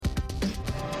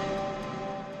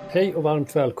Hej och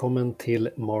varmt välkommen till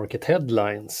Market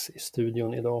Headlines. I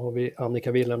studion idag har vi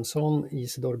Annika Wilhelmsson,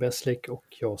 Isidor Beslik och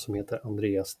jag som heter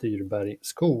Andreas Dyrberg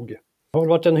Skog. Det har väl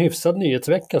varit en hyfsad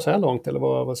nyhetsvecka så här långt, eller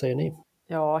vad säger ni?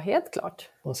 Ja, helt klart.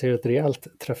 Man ser ett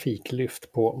rejält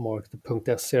trafiklyft på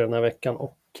market.se den här veckan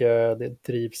och det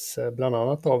drivs bland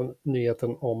annat av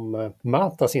nyheten om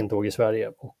Matas intåg i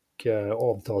Sverige och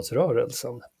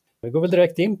avtalsrörelsen. Vi går väl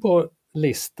direkt in på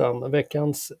listan,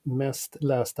 veckans mest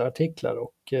lästa artiklar,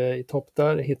 och i topp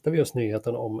där hittar vi just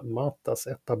nyheten om Matas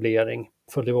etablering.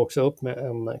 Följde vi också upp med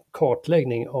en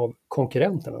kartläggning av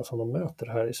konkurrenterna som de möter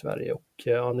här i Sverige. Och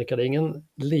Annika, det är ingen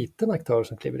liten aktör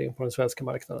som kliver in på den svenska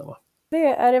marknaden, va? Det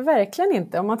är det verkligen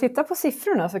inte. Om man tittar på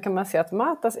siffrorna så kan man se att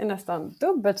Matas är nästan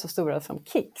dubbelt så stora som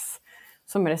Kicks,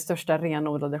 som är det största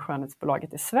renodlade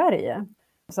skönhetsbolaget i Sverige.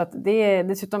 Så att det är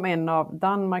dessutom en av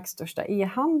Danmarks största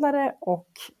e-handlare, och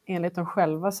enligt dem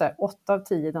själva så är 8 av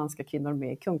 10 danska kvinnor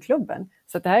med i kundklubben.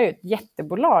 Så att det här är ju ett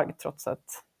jättebolag, trots att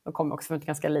de kommer också från ett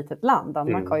ganska litet land.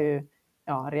 Danmark har ju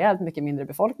rejält mycket mindre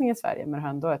befolkning i Sverige, men har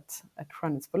ändå ett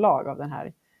skönhetsbolag av den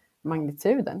här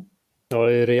magnituden. Ja,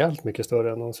 det är rejält mycket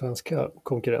större än de svenska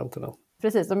konkurrenterna.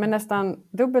 Precis, de är nästan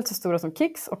dubbelt så stora som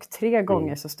Kicks och 3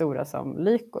 gånger så stora som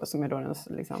Lyko, som är då den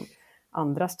liksom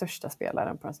andra största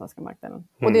spelaren på den svenska marknaden.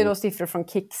 Och det är då siffror från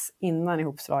Kicks innan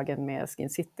ihopslagen med Skin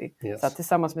City. Yes. Så att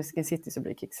tillsammans med Skin City så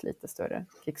blir Kicks lite större.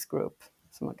 Kicks Group,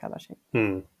 som man kallar sig.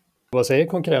 Vad säger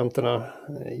konkurrenterna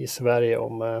i Sverige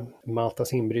om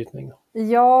Matas inbrytning?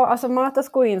 Ja, alltså Matas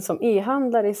går in som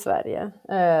e-handlare i Sverige.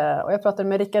 Och jag pratade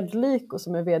med Rickard Lyko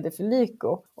som är vd för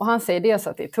Lyko. Och han säger dels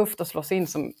att det är tufft att slå sig in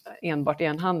som enbart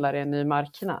e-handlare i en ny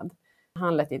marknad.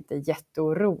 Han lät inte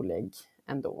jätteorolig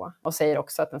ändå. Och säger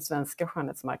också att den svenska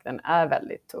skönhetsmarknaden är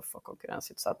väldigt tuff och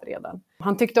konkurrensutsatt redan.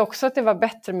 Han tyckte också att det var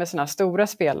bättre med såna här stora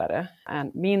spelare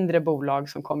än mindre bolag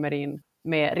som kommer in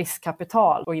med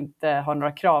riskkapital och inte har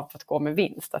några krav på att gå med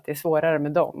vinst. Att det är svårare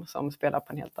med dem som spelar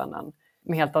på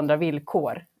med helt andra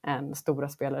villkor än stora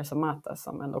spelare som Matas,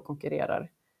 som ändå konkurrerar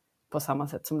på samma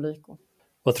sätt som Lyko.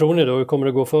 Vad tror ni då? Hur kommer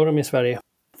det gå för dem i Sverige?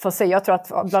 Jag tror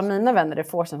att bland mina vänner är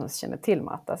få som känner till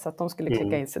Matas, så att de skulle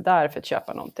klicka in sig där för att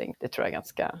köpa någonting. Det tror jag är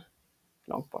ganska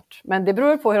långt bort. Men det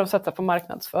beror på hur de satsar på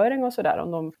marknadsföring och sådär.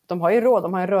 De har ju råd,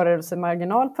 de har en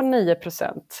rörelsemarginal på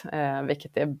 9%,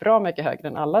 vilket är bra mycket högre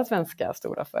än alla svenska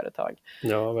stora företag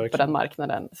på den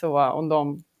marknaden. Så om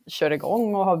de kör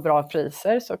igång och har bra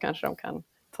priser så kanske de kan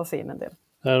ta sig in en del.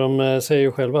 De säger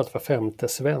ju själva att var 5:e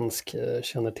svensk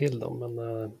känner till dem,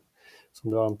 men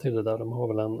som du antydde där, de har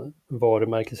väl en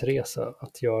varumärkesresa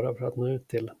att göra för att nå ut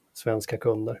till svenska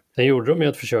kunder. Sen gjorde de ju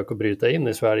ett försök att bryta in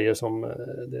i Sverige som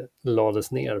det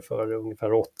lades ner för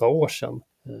ungefär 8 år sedan.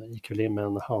 Gick väl in med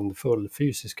en handfull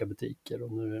fysiska butiker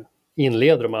och nu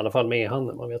inleder de i alla fall med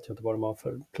e-handel. Man vet ju inte vad de har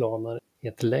för planer i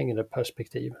ett längre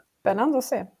perspektiv. Spännande att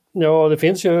se. Ja, det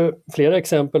finns ju flera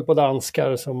exempel på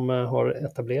danskar som har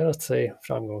etablerat sig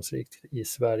framgångsrikt i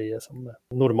Sverige, som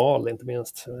Normal, inte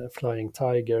minst Flying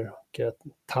Tiger, och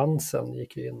Tansen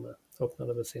gick in,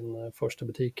 öppnade väl sin första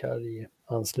butik här i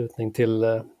anslutning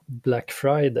till Black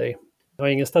Friday. Jag har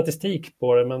ingen statistik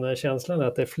på det, men känslan är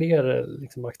att det är fler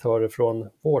aktörer från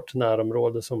vårt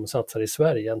närområde som satsar i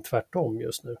Sverige än tvärtom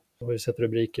just nu. Jag har ju sett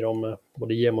rubriker om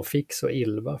både Gemofix och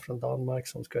Ilva från Danmark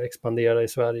som ska expandera i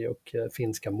Sverige, och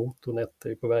finska Motonet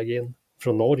är på väg in.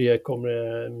 Från Norge kommer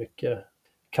det mycket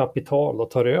kapital och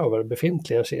tar över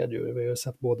befintliga kedjor. Vi har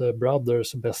sett både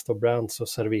Brothers, Best of Brands och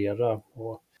Servera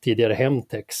och tidigare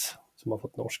Hemtex som har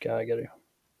fått norska ägare.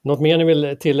 Något mer ni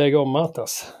vill tillägga om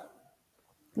Matas?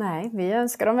 Nej, vi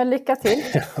önskar dem väl lycka till,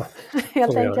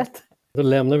 helt enkelt. Då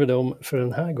lämnar vi dem för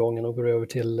den här gången och går över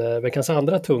till veckans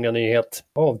andra tunga nyhet.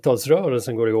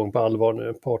 Avtalsrörelsen går igång på allvar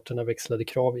nu. Parterna växlade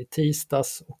krav i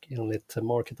tisdags, och enligt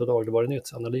Market och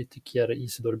Dagligvarunytts analytiker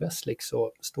Isidor Beslik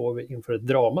så står vi inför ett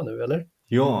drama nu, eller?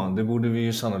 Ja, det borde vi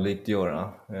ju sannolikt göra.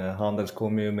 Handels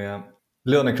kommer ju med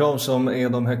lönekrav som är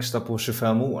de högsta på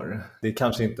 25 år. Det är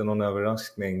kanske inte någon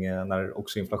överraskning när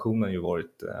också inflationen ju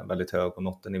varit väldigt hög och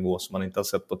nått en nivå som man inte har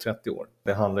sett på 30 år.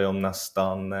 Det handlar ju om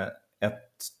nästan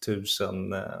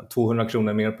 1200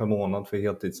 kronor mer per månad för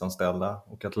heltidsanställda,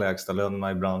 och att lägsta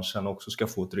lönerna i branschen också ska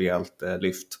få ett rejält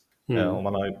lyft. Och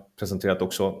man har ju presenterat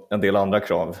också en del andra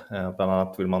krav. Bland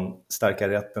annat vill man stärka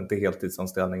rätten till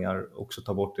heltidsanställningar och också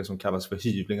ta bort det som kallas för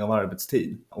hyvling av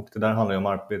arbetstid. Och det där handlar ju om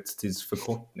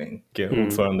arbetstidsförkortning.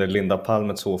 Ordförande Linda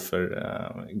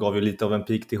Palmetshofer gav ju lite av en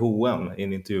pik till H&M i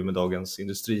en intervju med Dagens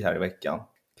Industri här i veckan.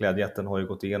 Klädjätten har ju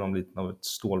gått igenom lite av ett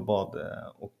stålbad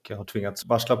och har tvingats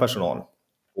varsla personal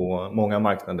på många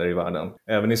marknader i världen.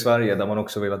 Även i Sverige, där man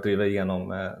också velat driva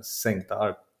igenom sänkta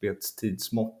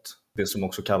arbetstidsmått, det som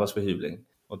också kallas för hyvling.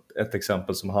 Och ett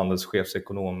exempel som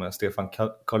handelschefsekonom Stefan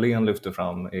Karlén lyfter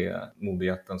fram är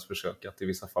modejättens försök att i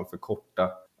vissa fall förkorta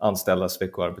anställdas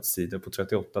veckoarbetstider på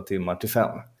 38 timmar till 5.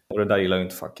 Och det där gillar ju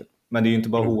inte facket. Men det är ju inte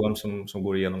bara H&M som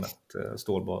går igenom ett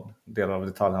stålbad. Delar av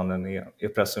detaljhandeln är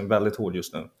pressen väldigt hård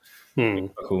just nu.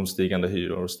 Inflation, stigande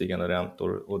hyror och stigande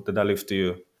räntor. Och det där lyfter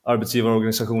ju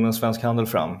arbetsgivarorganisationen Svensk Handel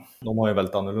fram. De har ju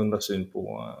väldigt annorlunda syn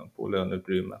på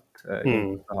löneutrymmet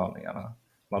i förhandlingarna.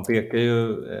 Man pekar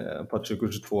ju på att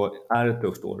 2022 är ett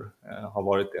tufft år, har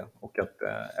varit det. Och att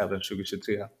även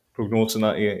 2023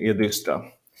 prognoserna är dystra.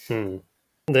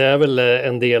 Det är väl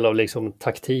en del av liksom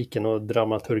taktiken och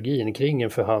dramaturgin kring en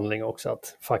förhandling också,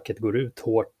 att facket går ut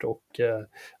hårt och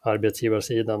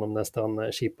arbetsgivarsidan de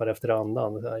nästan chippar efter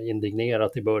andan,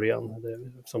 indignerat i början.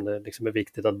 Som det liksom är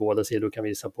viktigt att båda sidor kan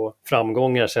visa på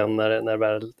framgångar sen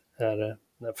när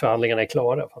förhandlingarna är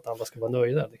klara, för att alla ska vara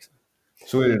nöjda. Liksom.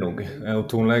 Så är det nog. Och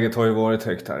tonläget har ju varit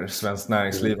högt här. Svenskt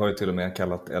näringsliv har ju till och med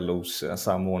kallat LOs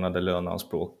samordnade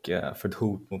löneanspråk för ett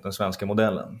hot mot den svenska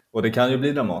modellen. Och det kan ju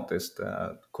bli dramatiskt.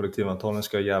 Kollektivavtalen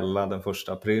ska gälla den 1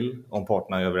 april om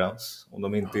parterna är överens. Om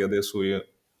de inte är det så är ju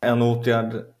en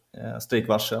åtgärd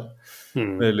strejkvarsel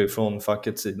möjlig från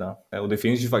fackets sida. Och det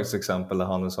finns ju faktiskt exempel där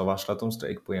Handels har varslat om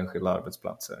strejk på enskilda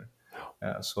arbetsplatser.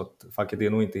 Så att facket är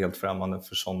nog inte helt främmande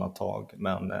för sådana tag,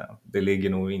 men det ligger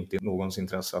nog inte i någons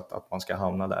intresse att man ska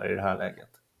hamna där i det här läget.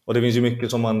 Och det finns ju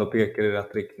mycket som ändå pekar i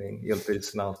rätt riktning.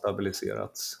 Elpriserna har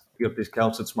stabiliserats.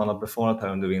 Elpriskaoset som man har befarat här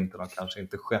under vintern har kanske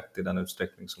inte skett i den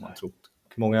utsträckning som man trott.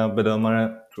 Många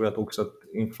bedömare tror att också att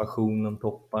inflationen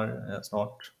toppar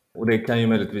snart. Och det kan ju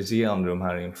möjligtvis ge andrum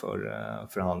här inför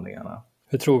förhandlingarna.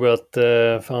 Hur tror du att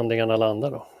förhandlingarna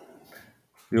landar då?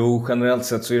 Jo, generellt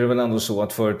sett så är det väl ändå så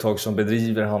att företag som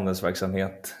bedriver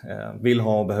handelsverksamhet vill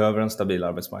ha och behöver en stabil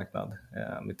arbetsmarknad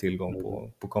med tillgång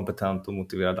på kompetent och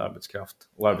motiverad arbetskraft.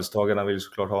 Och arbetstagarna vill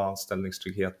såklart ha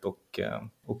anställningstrygghet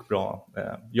och bra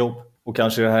jobb. Och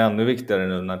kanske är det här ännu viktigare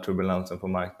nu när turbulensen på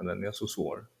marknaden är så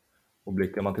svår. Och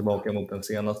blickar man tillbaka mot den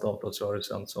senaste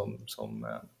avtalsrörelsen som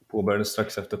påbörjades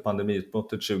strax efter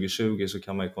pandemiutbrottet 2020, så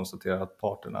kan man ju konstatera att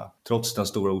parterna, trots den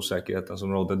stora osäkerheten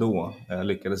som rådde då,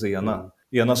 lyckades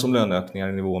enas om löneökningar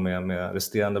i nivå med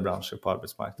resterande branscher på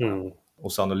arbetsmarknaden.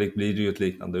 Och sannolikt blir det ju ett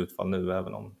liknande utfall nu,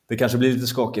 även om det kanske blir lite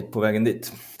skakigt på vägen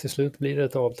dit. Till slut blir det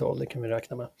ett avtal, det kan vi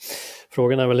räkna med.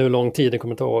 Frågan är väl hur lång tid det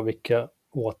kommer ta och vilka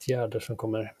åtgärder som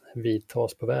kommer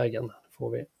vidtas på vägen. Det får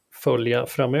vi följa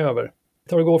framöver.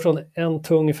 Vi går från en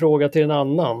tung fråga till en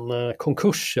annan.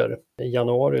 Konkurser. I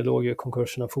januari låg ju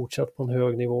konkurserna fortsatt på en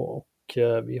hög nivå och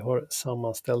vi har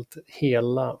sammanställt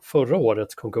hela förra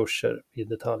årets konkurser i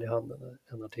detaljhandeln.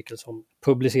 En artikel som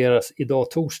publiceras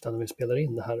idag torsdag när vi spelar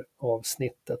in det här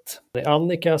avsnittet. Det är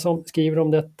Annika som skriver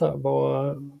om detta.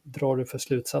 Vad drar du för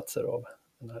slutsatser av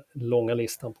den här långa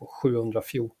listan på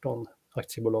 714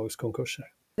 aktiebolagskonkurser?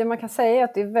 Det man kan säga är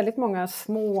att det är väldigt många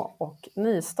små och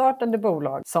nystartade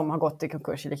bolag som har gått i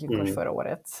konkurs eller gick i konkurs förra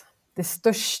året. Det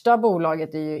största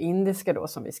bolaget är ju indiska då,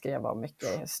 som vi skrev om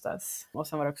mycket i höstas. Och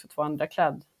sen var det också 2 andra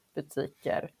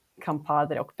klädbutiker,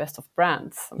 Campadre och Best of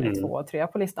Brands, som är 2 och 3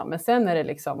 på listan. Men sen är det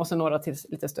liksom, och så några till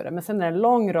lite större, men sen är det en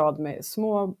lång rad med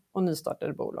små och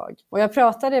nystartade bolag. Och jag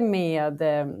pratade med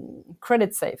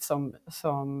CreditSafe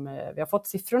som vi har fått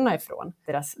siffrorna ifrån.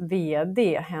 Deras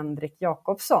vd Henrik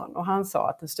Jakobsson, och han sa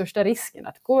att den största risken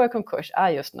att gå i konkurs är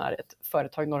just när ett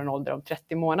företag når en ålder om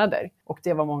 30 månader. Och det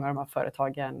är vad många av de här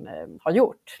företagen har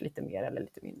gjort, lite mer eller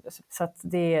lite mindre. Så att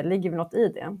det ligger väl något i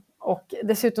det. Och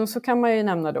dessutom så kan man ju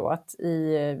nämna då att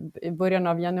i början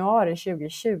av januari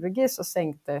 2020 så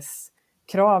sänktes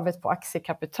kravet på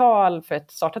aktiekapital för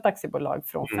ett startat aktiebolag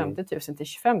från 50 000 till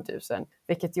 25 000.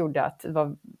 Vilket gjorde att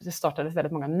det startades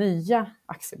väldigt många nya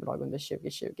aktiebolag under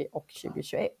 2020 och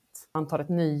 2021. Antalet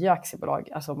nya aktiebolag,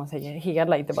 alltså om man säger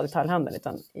hela, inte bara detaljhandeln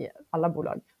utan i alla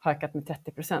bolag, har ökat med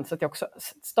 30%. Så det har också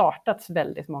startats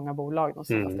väldigt många bolag de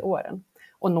senaste åren.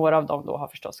 Och några av dem då har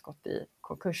förstås gått i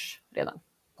konkurs redan.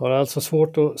 Har det alltså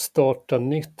svårt att starta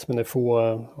nytt, men det är få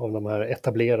av de här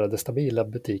etablerade, stabila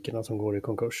butikerna som går i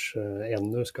konkurs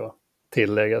ännu, ska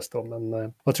tilläggas då.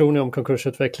 Men vad tror ni om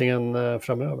konkursutvecklingen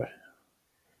framöver?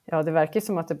 Ja, det verkar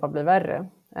som att det bara blir värre.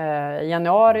 I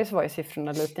januari så var ju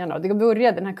siffrorna lite grann. Det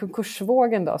började, den här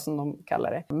konkursvågen då, som de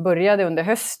kallar det, började under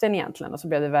hösten egentligen, och så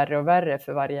blev det värre och värre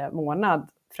för varje månad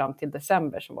fram till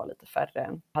december, som var lite färre.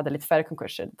 Hade lite färre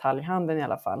konkurser i detaljhandeln i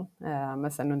alla fall.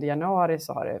 Men sen under januari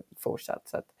så har det fortsatt.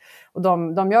 Så att, och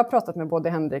de jag har pratat med, både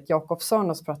Henrik Jakobsson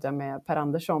och så pratade jag med Per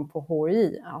Andersson på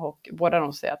HI, och båda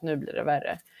de säger att nu blir det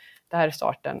värre. Det här är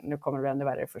starten, nu kommer det bli ännu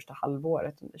värre första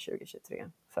halvåret under 2023.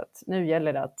 Så att nu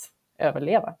gäller det att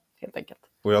överleva helt enkelt.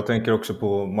 Och jag tänker också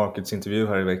på Markets intervju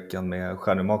här i veckan med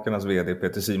Stjärnemakarnas vd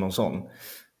Peter Simonsson.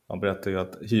 Han berättar ju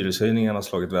att hyreshöjningarna har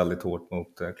slagit väldigt hårt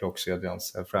mot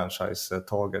klockkedjans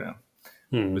franchisetagare.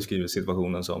 Beskriver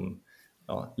situationen som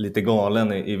lite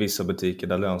galen i vissa butiker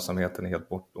där lönsamheten är helt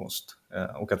bortblåst.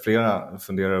 Och att flera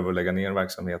funderar över att lägga ner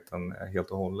verksamheten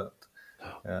helt och hållet.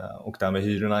 Och det här med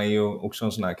hyrorna är ju också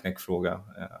en sån här knäckfråga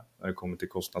när det kommer till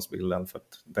kostnadsbilden, för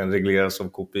att den regleras av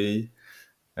KPI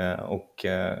och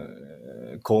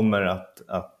kommer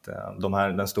att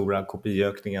den stora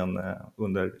KPI-ökningen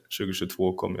under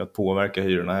 2022 kommer att påverka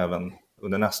hyrorna även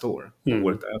under nästa år,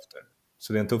 året efter.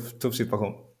 Så det är en tuff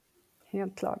situation.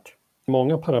 Helt klart.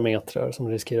 Många parametrar som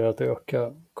riskerar att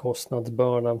öka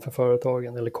kostnadsbördan för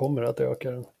företagen, eller kommer att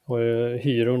öka den. Och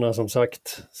hyrorna som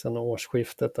sagt sedan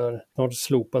årsskiftet där snart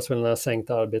slopas väl den här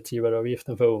sänkta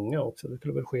arbetsgivaravgiften för unga också. Det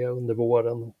skulle väl ske under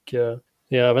våren, och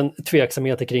det är även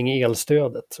tveksamheter kring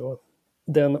elstödet. Så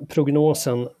den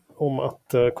prognosen om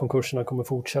att konkurserna kommer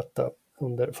fortsätta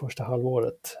under första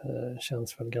halvåret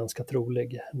känns väl ganska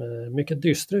trolig. Med mycket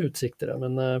dystra utsikter där,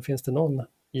 men finns det någon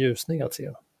ljusning att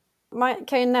se? Man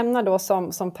kan ju nämna då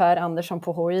som Per Andersson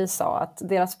på HI sa att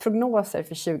deras prognoser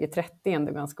för 2030 är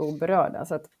ändå ganska oberörda.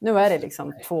 Så att nu är det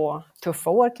liksom 2 tuffa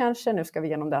år kanske, nu ska vi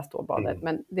igenom det här stålbadet,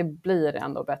 men det blir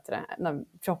ändå bättre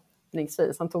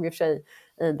förhoppningsvis. Han tog i och för sig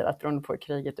i det att beroende på hur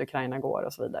kriget i Ukraina går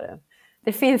och så vidare.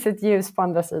 Det finns ett ljus på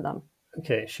andra sidan.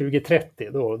 Okej,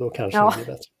 2030 då kanske det blir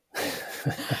bättre.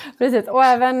 Precis, och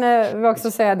även vill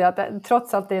också säga det att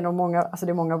trots att det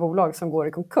är många bolag som går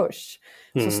i konkurs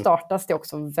så startas det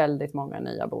också väldigt många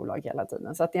nya bolag hela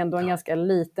tiden. Så att det är ändå en ganska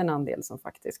liten andel som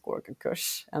faktiskt går i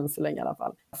konkurs, än så länge i alla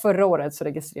fall. Förra året så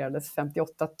registrerades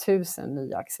 58 000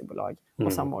 nya aktiebolag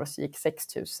och samma år så gick 6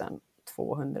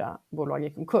 200 bolag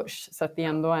i konkurs. Så att det är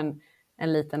ändå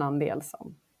en liten andel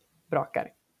som brakar.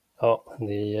 Ja,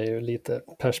 det ger ju lite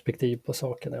perspektiv på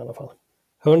saken i alla fall.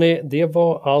 Hörrni, det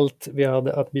var allt vi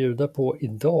hade att bjuda på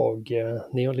idag.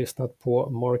 Ni har lyssnat på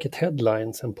Market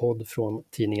Headlines, en podd från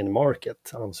tidningen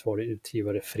Market. Ansvarig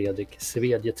utgivare Fredrik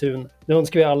Svedjetun. Nu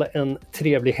önskar vi alla en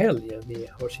trevlig helg. Vi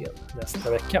hörs igen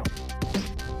nästa vecka.